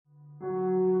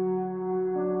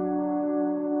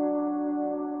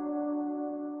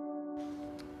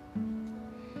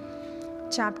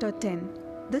Chapter 10.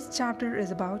 This chapter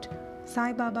is about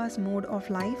Sai Baba's mode of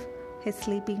life, his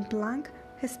sleeping plank,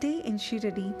 his stay in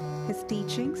Shirdi, his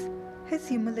teachings, his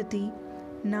humility,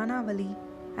 Nanavali,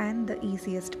 and the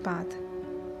easiest path.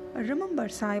 Remember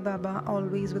Sai Baba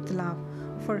always with love,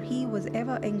 for he was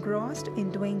ever engrossed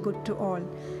in doing good to all,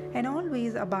 and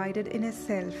always abided in his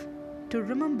self. To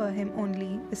remember him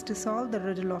only is to solve the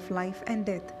riddle of life and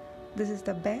death. This is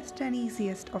the best and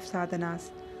easiest of sadhanas,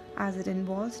 as it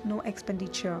involves no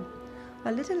expenditure.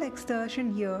 A little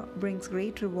exertion here brings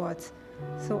great rewards.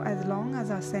 So, as long as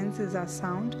our senses are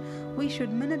sound, we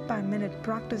should minute by minute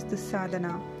practice this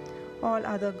sadhana. All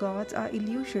other gods are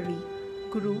illusory.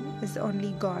 Guru is the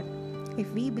only God.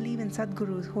 If we believe in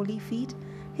Sadguru's holy feet,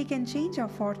 he can change our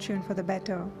fortune for the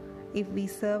better. If we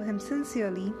serve him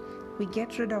sincerely, we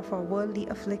get rid of our worldly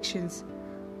afflictions.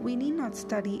 We need not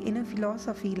study inner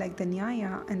philosophy like the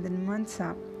Nyaya and the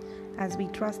Mimamsa. As we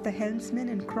trust the helmsman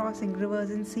in crossing rivers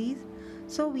and seas,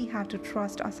 so we have to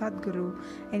trust our Sadguru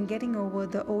in getting over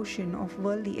the ocean of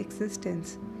worldly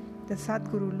existence. The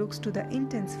Sadguru looks to the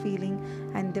intense feeling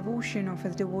and devotion of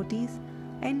his devotees,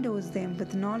 endows them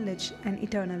with knowledge and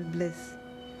eternal bliss.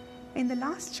 In the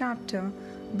last chapter,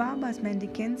 Baba's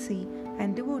mendicancy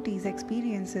and devotees'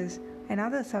 experiences and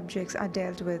other subjects are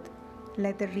dealt with.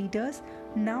 Let the readers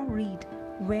now read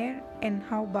where and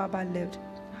how Baba lived,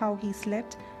 how he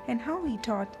slept, and how he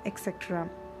taught, etc.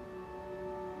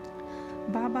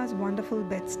 Baba's wonderful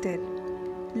bedstead.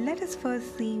 Let us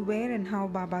first see where and how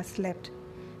Baba slept.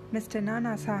 Mr.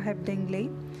 Nana Sahib Dingle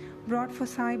brought for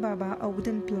Sai Baba a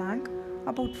wooden plank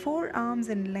about 4 arms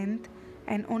in length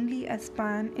and only a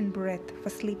span in breadth for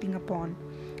sleeping upon.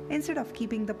 Instead of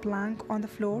keeping the plank on the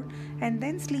floor and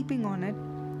then sleeping on it,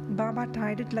 Baba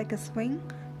tied it like a swing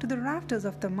to the rafters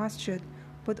of the masjid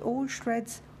with old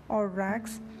shreds or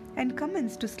rags and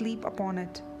commenced to sleep upon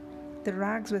it. The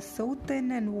rags were so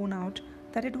thin and worn out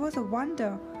that it was a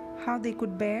wonder how they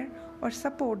could bear or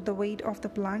support the weight of the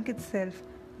plank itself,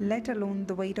 let alone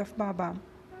the weight of Baba.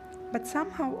 But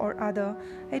somehow or other,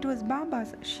 it was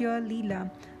Baba's sheer leela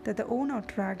that the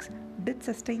worn-out rags did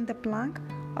sustain the plank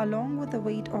along with the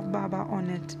weight of Baba on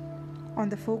it. On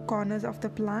the 4 corners of the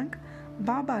plank,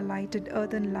 Baba lighted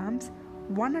earthen lamps,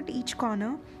 one at each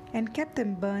corner, and kept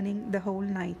them burning the whole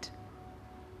night.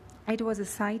 It was a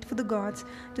sight for the gods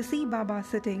to see Baba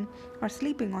sitting or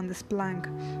sleeping on this plank.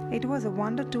 It was a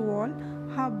wonder to all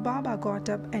how Baba got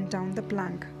up and down the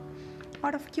plank.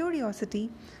 Out of curiosity,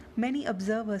 many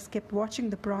observers kept watching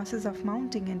the process of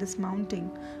mounting and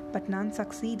dismounting, but none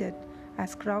succeeded,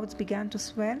 as crowds began to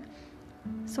swell.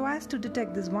 So as to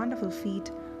detect this wonderful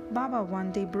feat, Baba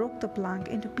one day broke the plank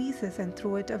into pieces and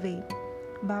threw it away.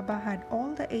 Baba had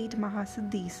all the 8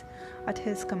 Mahasiddhis at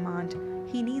his command.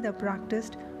 He neither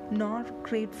practiced nor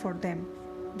craved for them.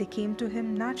 They came to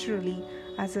him naturally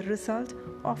as a result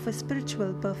of his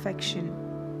spiritual perfection.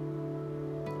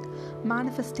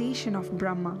 Manifestation of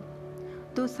Brahma.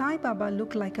 Though Sai Baba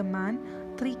looked like a man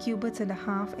 3 cubits and a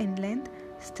half in length,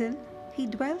 still he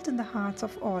dwelt in the hearts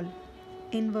of all.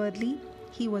 Inwardly,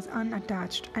 he was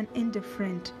unattached and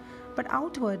indifferent, but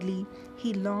outwardly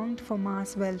he longed for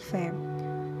mass welfare.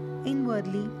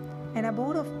 Inwardly, an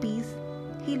abode of peace,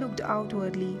 he looked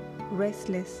outwardly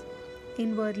restless.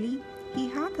 Inwardly, he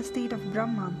had the state of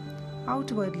Brahma.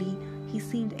 Outwardly, he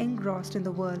seemed engrossed in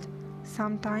the world.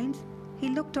 Sometimes he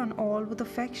looked on all with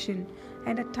affection,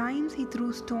 and at times he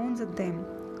threw stones at them.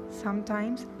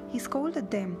 Sometimes he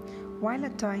scolded them, while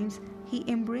at times he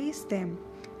embraced them,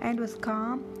 and was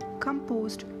calm,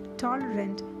 composed,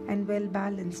 tolerant, and well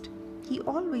balanced. He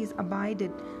always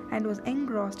abided and was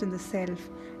engrossed in the self,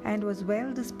 and was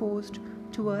well disposed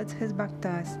towards his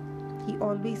bhaktas. He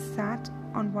always sat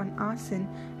on one asan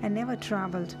and never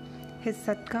travelled. His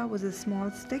satka was a small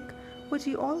stick which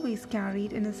he always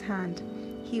carried in his hand.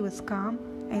 He was calm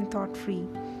and thought-free.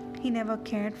 He never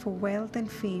cared for wealth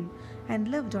and fame and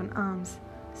lived on alms.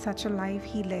 Such a life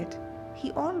he led.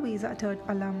 He always uttered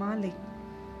Allah Malik.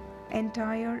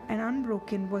 Entire and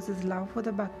unbroken was his love for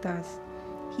the bhaktas.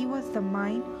 He was the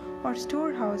mine or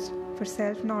storehouse for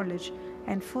self-knowledge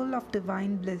and full of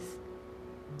divine bliss.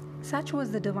 Such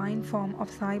was the divine form of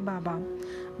Sai Baba,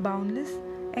 boundless,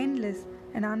 endless,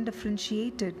 and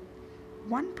undifferentiated.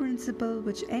 One principle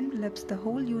which envelops the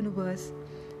whole universe,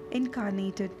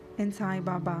 incarnated in Sai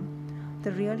Baba.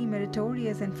 The really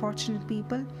meritorious and fortunate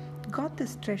people got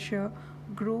this treasure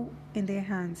grow in their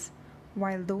hands,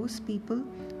 while those people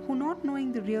who, not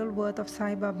knowing the real worth of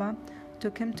Sai Baba,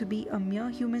 took him to be a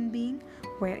mere human being,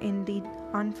 were indeed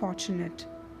unfortunate.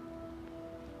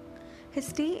 His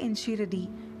stay in Shirdi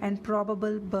and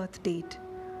probable birth date.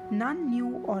 None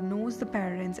knew or knows the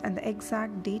parents and the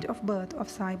exact date of birth of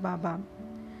Sai Baba.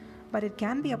 but it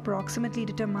can be approximately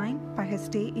determined by his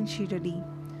stay in Shirdi.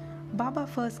 Baba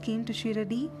first came to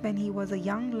Shirdi when he was a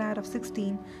young lad of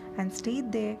 16 and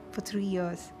stayed there for 3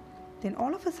 years. Then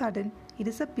all of a sudden, he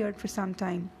disappeared for some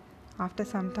time. After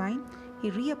some time,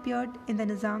 he reappeared in the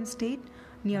Nizam state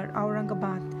near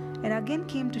Aurangabad and again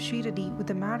came to Shirdi with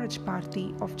the marriage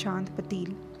party of Chand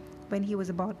Patil when he was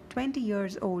about 20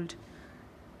 years old.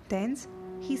 Thence,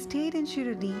 he stayed in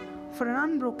Shirdi for an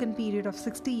unbroken period of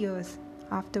 60 years,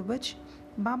 after which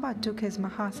Baba took his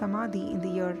Mahasamadhi in the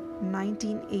year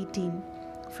 1918.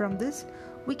 From this,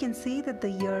 we can say that the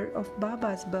year of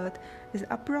Baba's birth is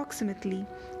approximately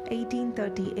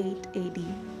 1838 AD.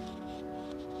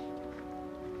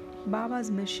 Baba's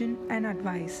mission and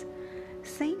advice.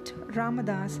 Saint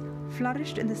Ramadas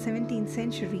flourished in the 17th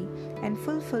century and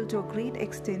fulfilled to a great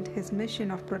extent his mission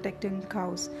of protecting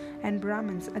cows and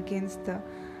Brahmins against the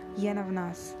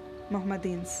Yanavanas,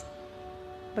 Mohammedans.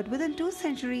 But within 2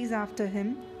 centuries after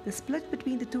him, the split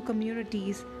between the two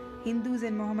communities, Hindus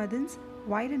and Mohammedans,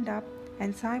 widened up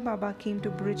and Sai Baba came to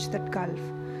bridge that gulf.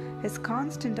 His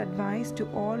constant advice to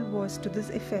all was to this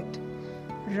effect: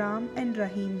 Ram and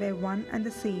Rahim were one and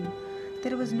the same.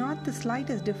 There was not the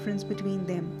slightest difference between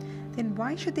them. Then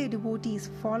why should their devotees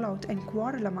fall out and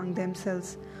quarrel among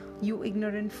themselves? You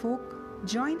ignorant folk,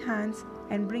 join hands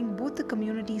and bring both the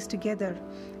communities together.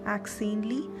 Act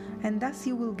sanely, and thus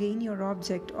you will gain your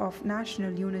object of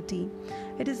national unity.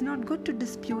 It is not good to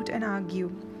dispute and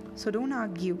argue. So don't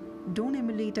argue, don't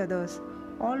emulate others.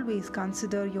 Always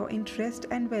consider your interest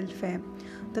and welfare.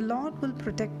 The Lord will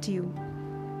protect you.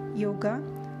 Yoga,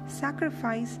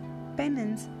 sacrifice,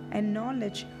 penance, and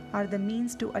knowledge are the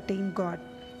means to attain God.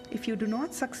 If you do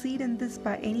not succeed in this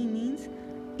by any means,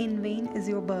 in vain is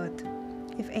your birth.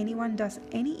 If anyone does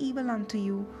any evil unto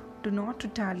you, do not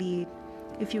retaliate.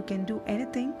 If you can do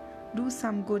anything, do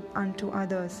some good unto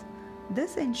others.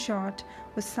 This, in short,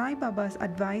 was Sai Baba's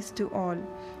advice to all,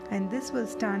 and this will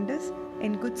stand us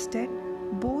in good stead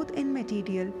both in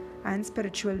material and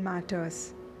spiritual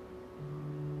matters.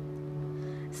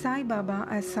 Sai Baba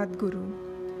as Sadguru.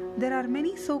 There are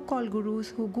many so-called gurus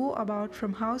who go about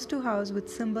from house to house with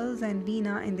cymbals and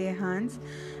veena in their hands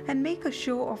and make a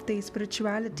show of their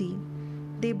spirituality.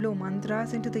 They blow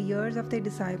mantras into the ears of their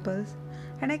disciples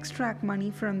and extract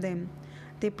money from them.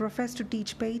 They profess to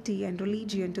teach piety and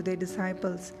religion to their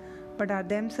disciples, but are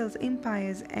themselves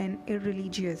impious and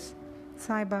irreligious.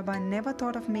 Sai Baba never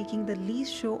thought of making the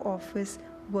least show of his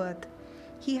worth.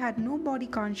 He had no body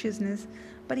consciousness,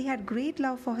 but he had great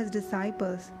love for his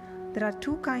disciples. There are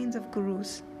 2 kinds of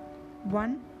gurus.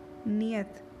 1. Niyat,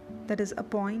 that is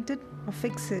appointed or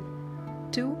fixed.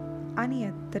 2.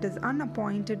 Aniyat, that is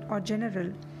unappointed or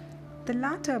general. The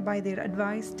latter, by their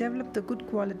advice, develop the good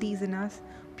qualities in us,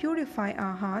 purify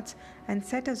our hearts, and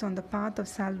set us on the path of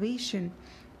salvation.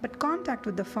 But contact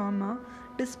with the former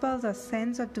dispels our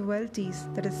sense of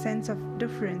dualities, that is, sense of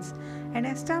difference, and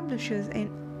establishes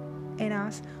in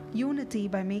us unity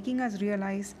by making us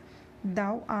realize,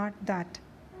 Thou art that.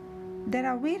 There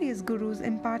are various gurus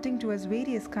imparting to us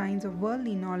various kinds of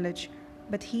worldly knowledge,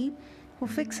 but he who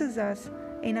fixes us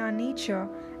in our nature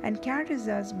and carries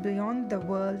us beyond the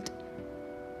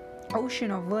ocean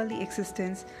of worldly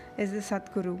existence is the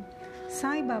Sadguru.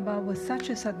 Sai Baba was such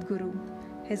a Sadguru.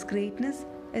 His greatness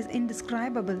is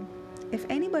indescribable. If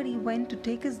anybody went to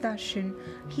take his darshan,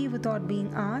 he, without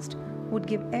being asked, would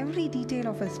give every detail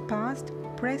of his past,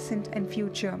 present, and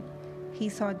future. He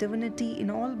saw divinity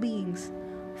in all beings.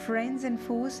 Friends and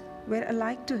foes were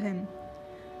alike to him.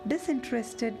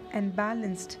 Disinterested and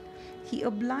balanced, he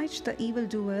obliged the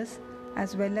evildoers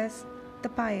as well as the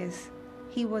pious.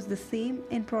 He was the same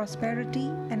in prosperity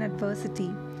and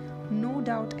adversity. No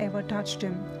doubt ever touched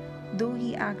him. Though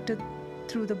he acted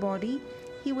through the body,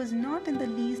 he was not in the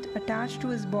least attached to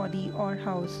his body or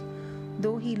house.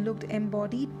 Though he looked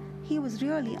embodied, he was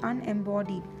really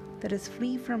unembodied, that is,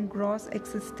 free from gross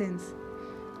existence.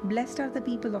 Blessed are the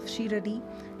people of Shirdi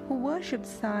who worship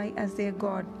Sai as their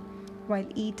God. While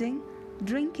eating,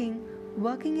 drinking,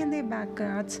 working in their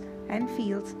backyards and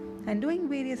fields, and doing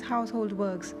various household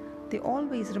works, they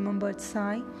always remembered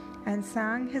Sai and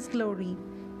sang his glory.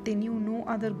 They knew no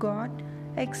other God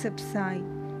except Sai.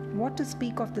 What to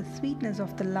speak of the sweetness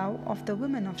of the love of the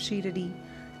women of Shirdi?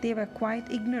 They were quite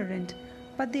ignorant,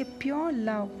 but their pure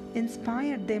love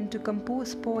inspired them to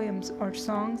compose poems or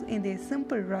songs in their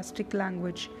simple rustic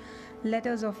language.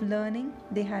 Letters of learning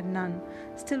they had none.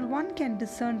 Still one can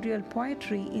discern real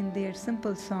poetry in their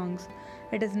simple songs.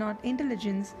 It is not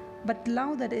intelligence, but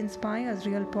love that inspires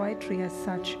real poetry as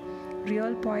such.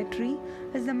 Real poetry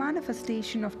is the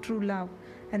manifestation of true love,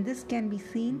 and this can be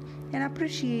seen and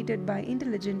appreciated by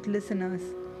intelligent listeners.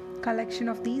 Collection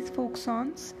of these folk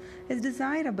songs is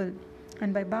desirable,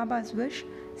 and by Baba's wish,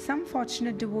 some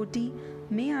fortunate devotee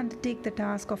may undertake the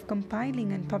task of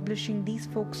compiling and publishing these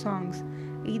folk songs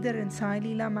either in Sai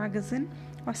Leela magazine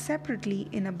or separately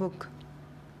in a book.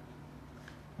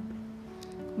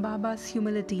 Baba's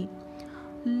humility.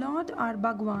 Lord our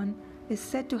Bhagwan is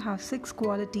said to have 6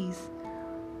 qualities,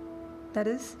 that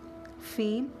is,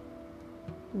 fame,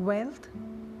 wealth,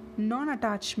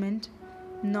 non-attachment,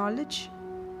 knowledge,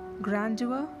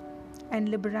 grandeur, and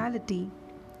liberality.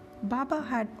 Baba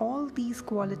had all these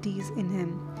qualities in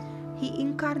him. He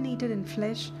incarnated in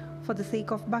flesh for the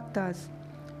sake of bhaktas.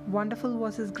 Wonderful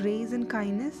was his grace and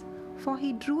kindness, for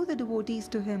he drew the devotees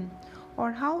to him,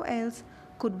 or how else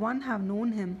could one have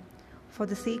known him? For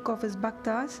the sake of his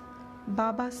bhaktas,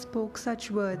 Baba spoke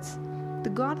such words the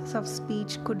goddess of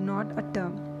speech could not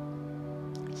utter.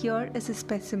 Here is a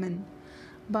specimen.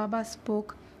 Baba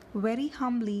spoke very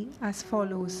humbly as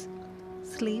follows: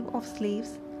 Slave of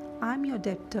slaves, I am your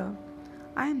debtor.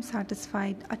 I am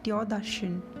satisfied at your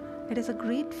darshan. It is a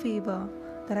great favor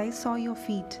that I saw your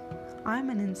feet. I am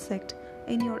an insect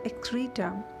in your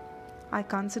excreta. I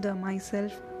consider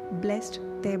myself blessed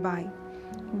thereby.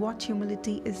 What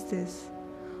humility is this?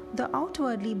 Though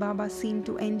outwardly Baba seemed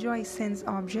to enjoy sense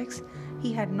objects,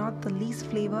 he had not the least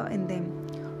flavor in them,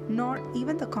 nor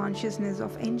even the consciousness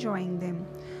of enjoying them.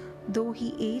 Though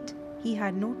he ate, he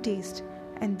had no taste,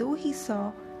 and though he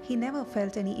saw, he never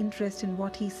felt any interest in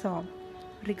what he saw.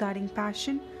 Regarding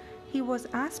passion, he was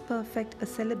as perfect a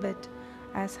celibate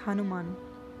as Hanuman.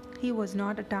 He was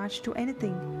not attached to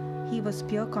anything. He was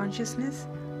pure consciousness,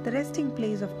 the resting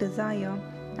place of desire,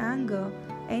 anger,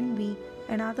 envy,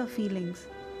 and other feelings.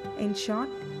 In short,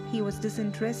 he was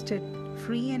disinterested,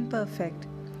 free and perfect.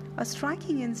 A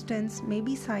striking instance may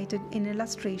be cited in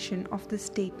illustration of this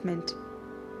statement.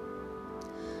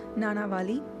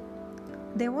 Nanavali.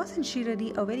 There was in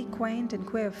Shiradi a very quaint and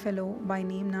queer fellow by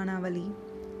name Nanavali.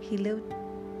 He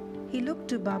looked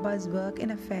to Baba's work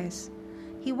in affairs.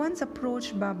 He once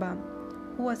approached Baba,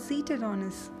 who was seated on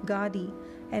his gadi,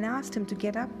 and asked him to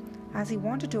get up as he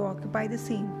wanted to occupy the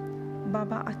same.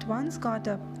 Baba at once got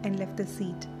up and left the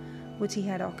seat which he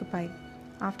had occupied.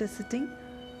 After sitting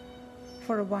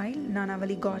for a while,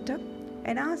 Nanavali got up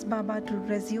and asked Baba to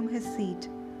resume his seat.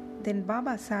 Then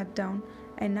Baba sat down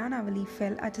and Nanavali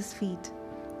fell at his feet.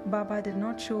 Baba did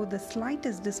not show the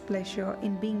slightest displeasure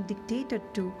in being dictated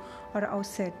to or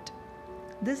upset.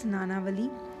 This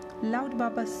Nanavali loved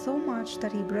Baba so much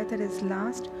that he breathed his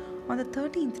last on the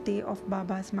 13th day of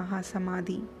Baba's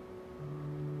Mahasamadhi.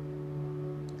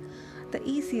 The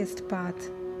easiest path,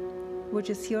 which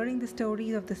is hearing the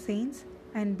stories of the saints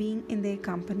and being in their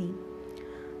company.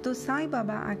 Though Sai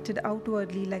Baba acted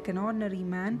outwardly like an ordinary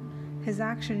man, his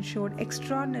action showed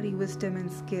extraordinary wisdom and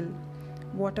skill.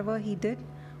 Whatever he did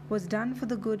was done for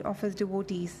the good of his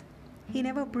devotees. He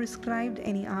never prescribed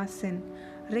any asan,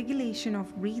 regulation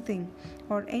of breathing,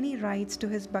 or any rites to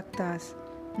his bhaktas,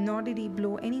 nor did he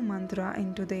blow any mantra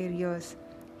into their ears.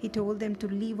 He told them to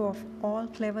leave off all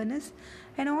cleverness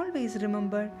and always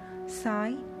remember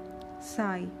Sai,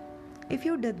 Sai. If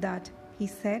you did that, he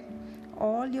said,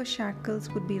 all your shackles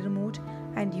would be removed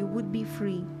and you would be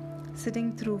free.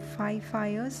 Sitting through 5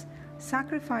 fires,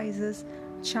 sacrifices,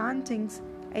 chantings,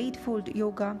 8-fold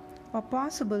yoga are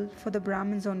possible for the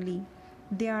Brahmins only.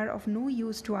 They are of no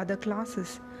use to other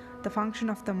classes. The function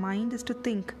of the mind is to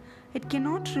think. It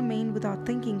cannot remain without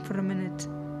thinking for a minute.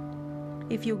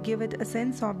 If you give it a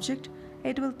sense object,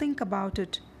 it will think about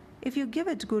it. If you give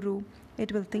it Guru,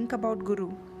 it will think about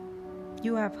Guru.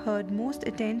 You have heard most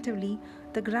attentively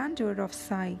the grandeur of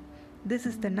Sai. This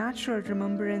is the natural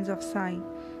remembrance of Sai.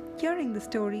 Hearing the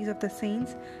stories of the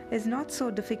saints is not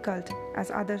so difficult as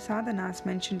other sadhanas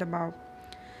mentioned above.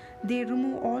 They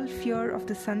remove all fear of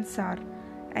the sansar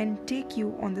and take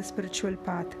you on the spiritual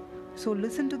path. So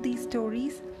listen to these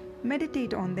stories,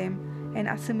 meditate on them, and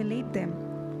assimilate them.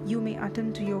 You may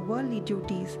attend to your worldly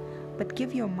duties, but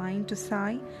give your mind to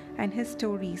Sai and his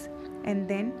stories, and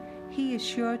then he is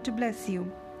sure to bless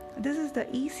you. This is the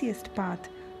easiest path,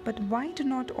 but why do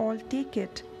not all take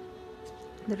it?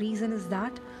 The reason is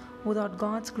that without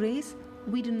God's grace,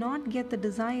 we do not get the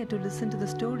desire to listen to the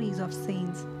stories of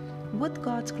saints. With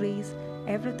God's grace,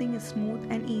 everything is smooth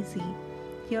and easy.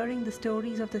 Hearing the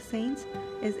stories of the saints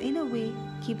is in a way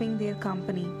keeping their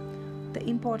company. The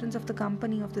importance of the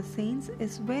company of the saints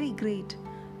is very great.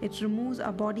 It removes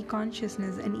our body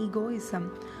consciousness and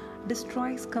egoism,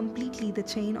 destroys completely the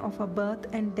chain of our birth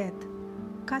and death,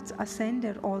 cuts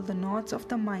asunder all the knots of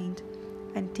the mind,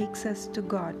 and takes us to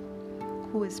God,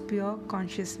 who is pure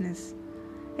consciousness.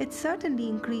 It certainly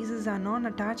increases our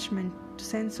non-attachment to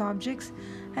sense objects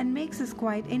and makes us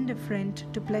quite indifferent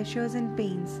to pleasures and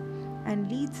pains and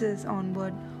leads us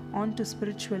onward onto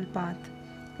spiritual path.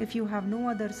 If you have no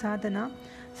other sadhana,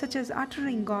 such as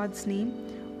uttering God's name,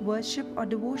 worship or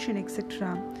devotion,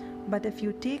 etc., but if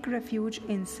you take refuge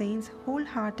in saints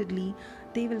wholeheartedly,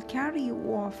 they will carry you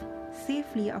off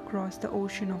safely across the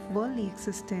ocean of worldly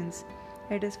existence.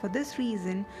 It is for this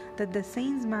reason that the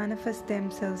saints manifest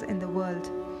themselves in the world.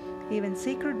 Even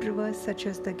sacred rivers such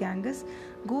as the Ganges,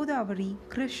 Godavari,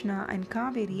 Krishna, and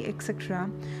Kaveri, etc.,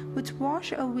 which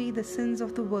wash away the sins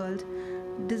of the world,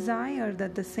 desire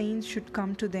that the saints should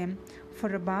come to them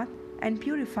for a bath and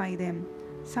purify them.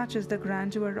 Such is the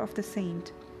grandeur of the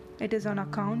saint. It is on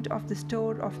account of the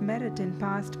store of merit in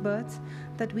past births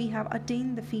that we have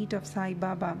attained the feet of Sai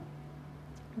Baba.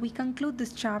 We conclude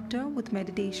this chapter with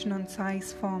meditation on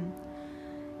Sai's form.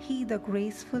 He, the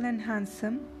graceful and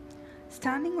handsome,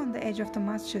 standing on the edge of the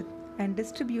masjid and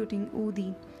distributing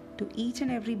udi to each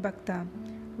and every bhakta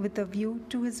with a view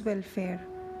to his welfare.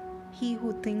 He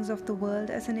who thinks of the world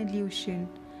as an illusion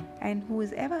and who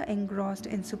is ever engrossed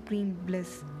in supreme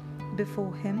bliss.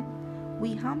 Before him,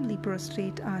 we humbly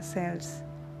prostrate ourselves.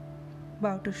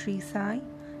 Bow to Sri Sai,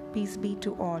 peace be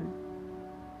to all.